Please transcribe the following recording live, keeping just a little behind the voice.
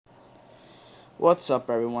What's up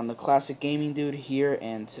everyone, the Classic Gaming Dude here,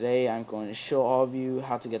 and today I'm going to show all of you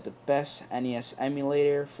how to get the best NES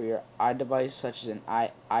emulator for your iDevice such as an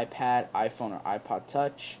iPad, iPhone, or iPod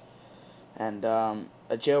Touch. And a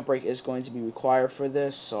jailbreak is going to be required for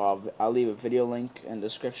this, so I'll leave a video link in the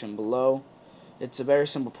description below. It's a very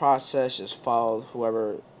simple process, just follow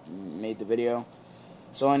whoever made the video.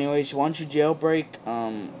 So anyways, once you jailbreak,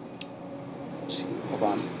 hold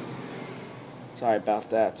on. Sorry about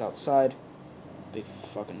that, it's outside. Big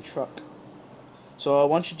fucking truck. So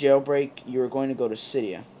once you jailbreak, you're going to go to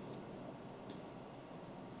Cydia.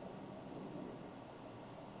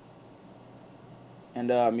 And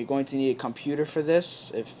you're going to need a computer for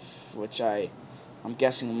this, which I'm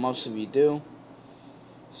guessing most of you do.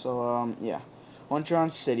 So yeah, once you're on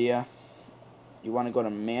Cydia, you want to go to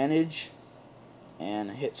Manage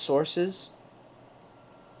and hit Sources.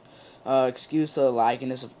 Excuse the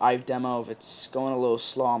lagginess of iDemo if it's going a little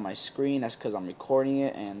slow on my screen. That's because I'm recording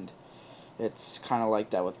it, and it's kind of like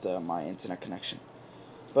that with my internet connection.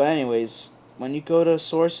 But anyways, when you go to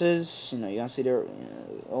Sources, you're gonna see the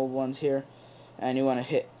old ones here, and you want to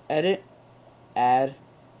hit Edit, Add,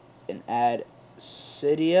 and add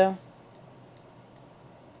Cydia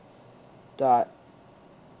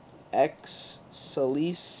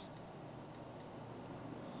 .xcelise.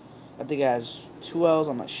 I think it has 2 L's,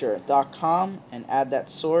 I'm not sure, .com, and add that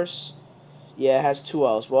source. Yeah, it has 2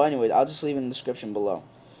 L's. Well, anyways, I'll just leave it in the description below.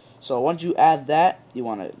 So once you add that, you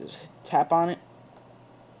want to just tap on it,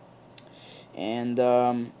 and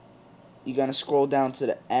you're going to scroll down to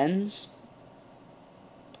the ends,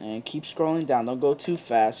 and keep scrolling down. Don't go too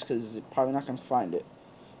fast, because you're probably not going to find it.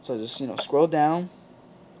 So just, scroll down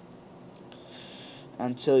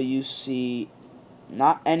until you see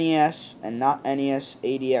not NES and not NES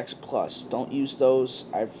ADX Plus. Don't use those.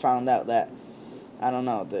 I found out that, I don't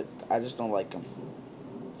know, that I just don't like them.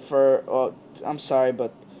 I'm sorry,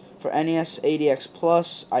 but for NES ADX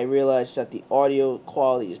Plus, I realized that the audio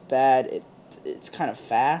quality is bad. It's kind of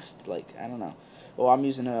fast. Like, I don't know. Well, I'm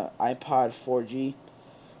using an iPod 4G.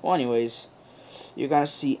 Well, anyways, you're going to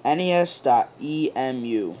see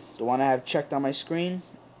NES.EMU. The one I have checked on my screen.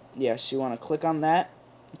 Yes, you want to click on that.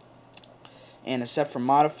 And except for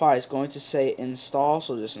modify, it's going to say install,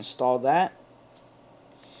 so just install that.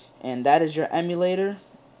 And that is your emulator.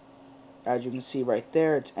 As you can see right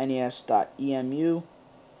there, it's NES.EMU.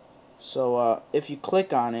 So if you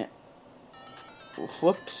click on it,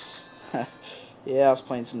 whoops, yeah, I was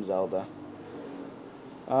playing some Zelda.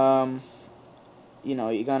 You're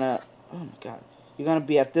gonna, oh my god, you're gonna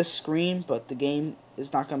be at this screen, but the game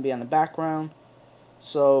is not gonna be on the background.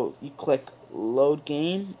 So you click load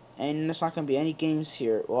game, and there's not going to be any games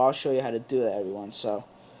here. Well, I'll show you how to do that, everyone. So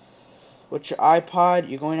with your iPod,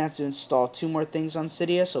 you're going to have to install 2 more things on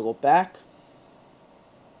Cydia, so go back.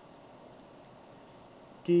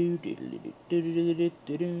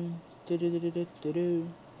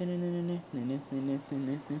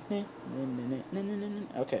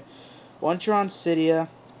 Okay, once you're on Cydia,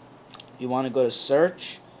 you want to go to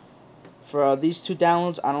search. For these 2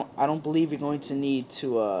 downloads, I don't believe you're going to need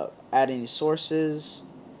to add any sources.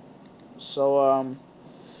 So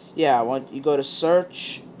yeah, you go to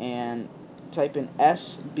search and type in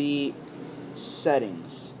SB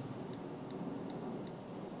settings.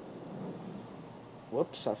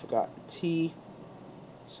 Whoops, I forgot T.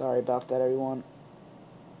 Sorry about that, everyone.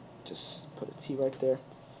 Just put a T right there.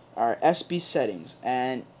 Alright, SB settings,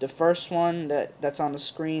 and the first one that's on the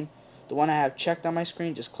screen, the one I have checked on my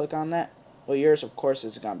screen, just click on that. Well, yours of course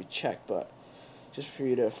is gonna be checked, but just for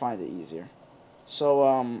you to find it easier.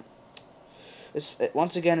 So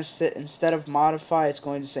once again, instead of modify, it's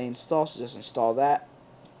going to say install, so just install that.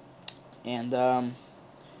 And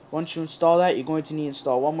once you install that, you're going to need to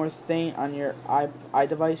install one more thing on your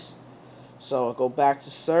iDevice. So go back to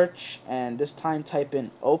search, and this time type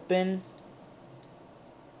in open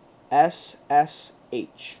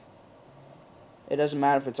SSH. It doesn't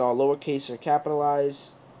matter if it's all lowercase or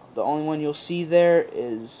capitalized. The only one you'll see there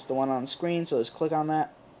is the one on the screen, so just click on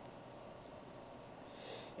that.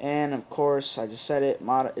 And of course, I just said it,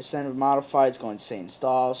 instead of modify, it's going to say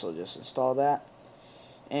install, so just install that.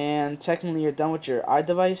 And technically you're done with your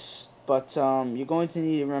iDevice, but you're going to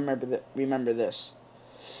need to remember this.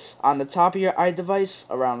 On the top of your iDevice,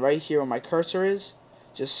 around right here where my cursor is,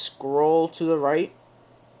 just scroll to the right,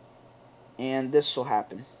 and this will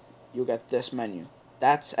happen. You'll get this menu.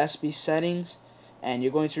 That's SB settings, and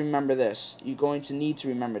you're going to remember this. You're going to need to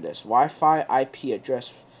remember this. Wi-Fi IP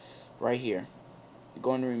address right here. You're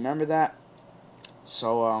going to remember that.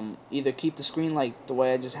 So either keep the screen like the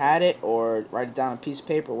way I just had it, or write it down on a piece of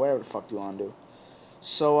paper, whatever the fuck you want to do.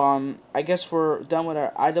 So I guess we're done with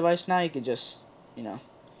our iDevice now. You can just you know,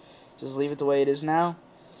 just leave it the way it is now.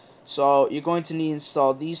 So you're going to need to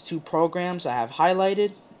install these two programs I have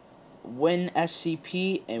highlighted,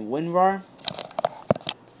 WinSCP and WinRAR.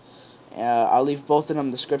 I'll leave both of them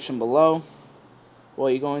in the description below. Well,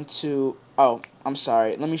 you're going to... Oh, I'm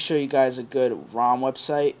sorry. Let me show you guys a good ROM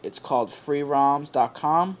website. It's called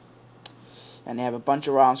freeroms.com. And they have a bunch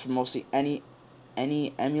of ROMs for mostly any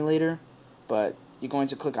emulator. But you're going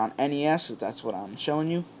to click on NES, because that's what I'm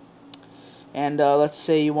showing you. And let's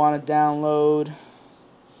say you want to download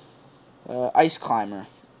Ice Climber.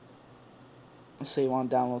 Let's say you want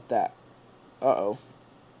to download that. Uh-oh.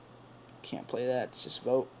 Can't play that. It's just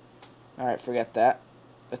vote. Alright, forget that.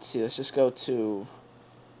 Let's see. Let's just go to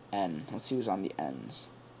N. Let's see who's on the N's.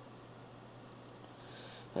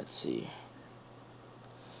 Let's see.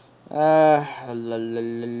 I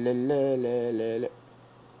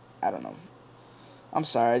don't know. I'm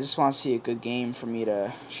sorry. I just want to see a good game for me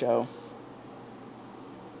to show.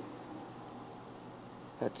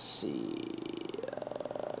 Let's see.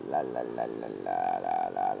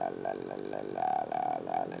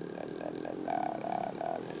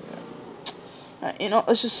 You know,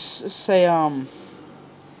 let's just say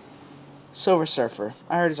Silver Surfer.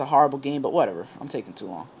 I heard it's a horrible game, but whatever. I'm taking too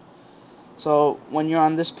long. So when you're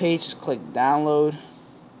on this page, just click download,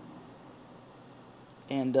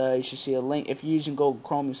 and you should see a link. If you're using Google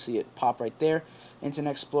Chrome, you see it pop right there.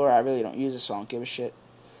 Internet Explorer, I really don't use it, so I don't give a shit.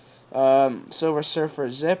 Silver Surfer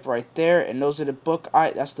zip right there, and those are the book.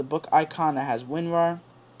 That's the book icon that has WinRAR.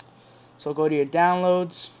 So go to your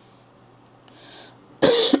downloads.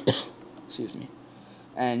 Excuse me.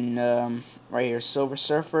 And right here, Silver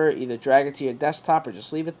Surfer. Either drag it to your desktop or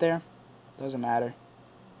just leave it there. Doesn't matter.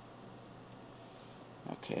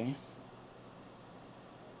 Okay.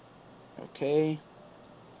 Okay.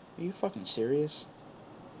 Are you fucking serious?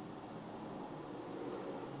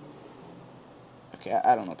 Okay,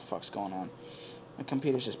 I don't know what the fuck's going on. My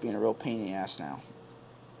computer's just being a real pain in the ass now.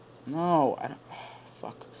 No, I don't...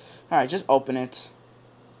 fuck. Alright, just open it.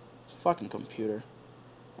 Fucking computer.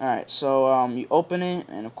 Alright, so you open it,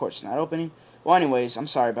 and of course it's not opening. Well, anyways, I'm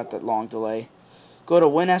sorry about that long delay. Go to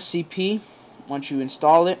WinSCP once you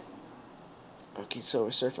install it. Okay,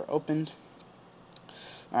 Silver Surfer opened.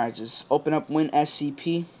 Alright, just open up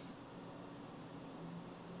WinSCP.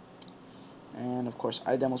 And of course,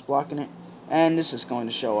 iDemo's blocking it. And this is going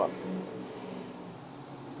to show up.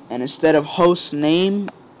 And instead of host name,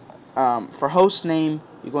 for host name,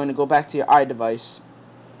 you're going to go back to your iDevice.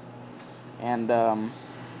 And, oh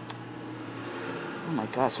my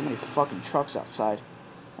god, so many fucking trucks outside.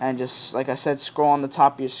 And just, like I said, scroll on the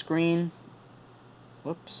top of your screen.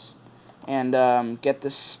 Whoops. And get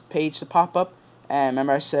this page to pop up. And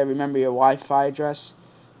remember I said, remember your Wi-Fi address.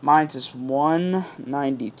 Mine's is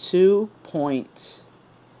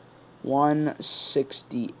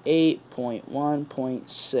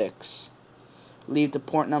 192.168.1.6. Leave the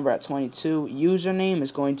port number at 22. Username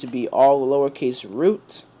is going to be all lowercase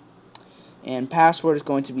root. And password is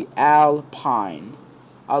going to be alpine.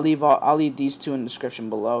 I'll leave these two in the description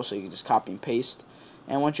below, so you can just copy and paste.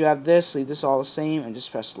 And once you have this, leave this all the same and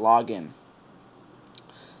just press login.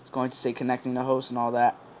 It's going to say connecting the host and all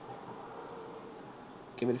that.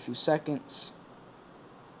 Give it a few seconds.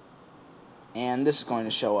 And this is going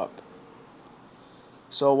to show up.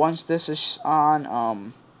 So once this is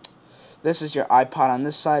on, this is your iPod on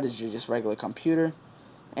this side, is your just regular computer.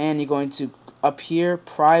 And you're going to, up here,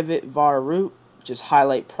 private var root, just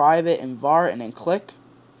highlight private and var and then click.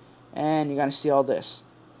 And you're going to see all this.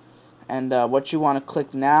 And what you want to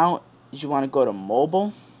click now is you want to go to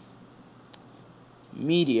mobile,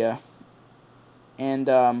 media, and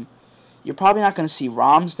you're probably not going to see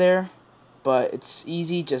ROMs there, but it's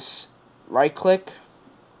easy. Just right click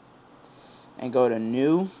and go to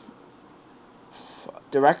new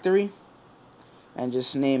directory and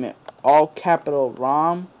just name it all capital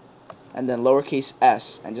ROM and then lowercase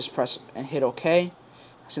s and just press and hit OK.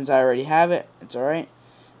 Since I already have it, it's alright.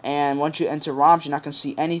 And once you enter ROMs, you're not going to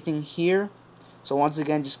see anything here. So once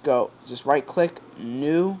again, just right click,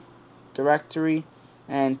 new directory,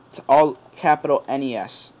 and all capital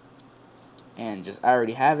NES. And just I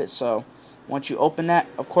already have it. So once you open that,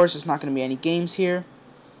 of course, it's not going to be any games here.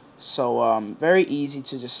 So very easy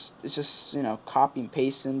to it's just copy and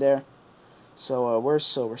paste in there. So where's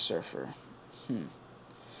Silver Surfer?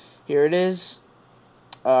 Here it is.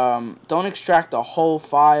 Don't extract the whole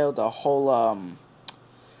file, the whole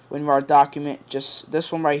WinRAR document. Just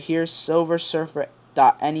this one right here,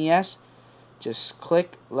 silversurfer.nes. Just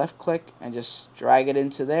left click, and just drag it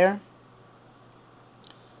into there.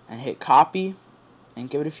 And hit copy, and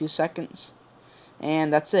give it a few seconds.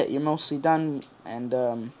 And that's it. You're mostly done.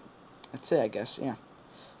 And that's it, I guess. Yeah.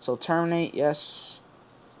 So terminate, yes.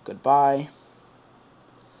 Goodbye.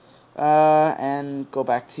 And go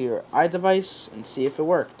back to your iDevice and see if it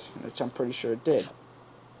worked, which I'm pretty sure it did.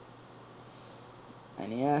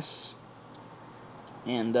 NES.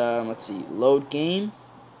 And let's see, load game.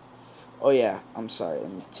 Oh yeah, I'm sorry.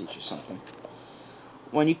 Let me teach you something.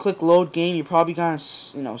 When you click load game, you're probably gonna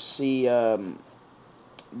see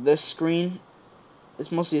this screen.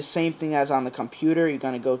 It's mostly the same thing as on the computer. You're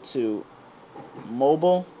gonna go to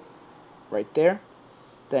mobile, right there,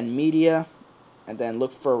 then media, and then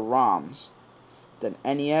look for ROMs. Then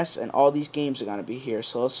NES, and all these games are gonna be here.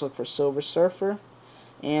 So let's look for Silver Surfer,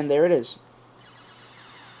 and there it is.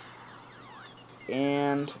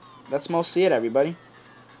 And that's mostly it, everybody.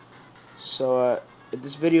 So if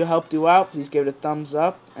this video helped you out, please give it a thumbs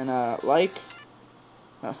up and a like.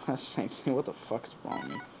 Same thing. What the fuck is wrong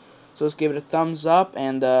with me? So let's give it a thumbs up,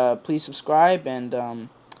 and please subscribe, and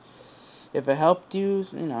if it helped you,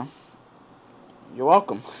 you're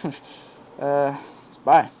welcome.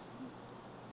 Bye.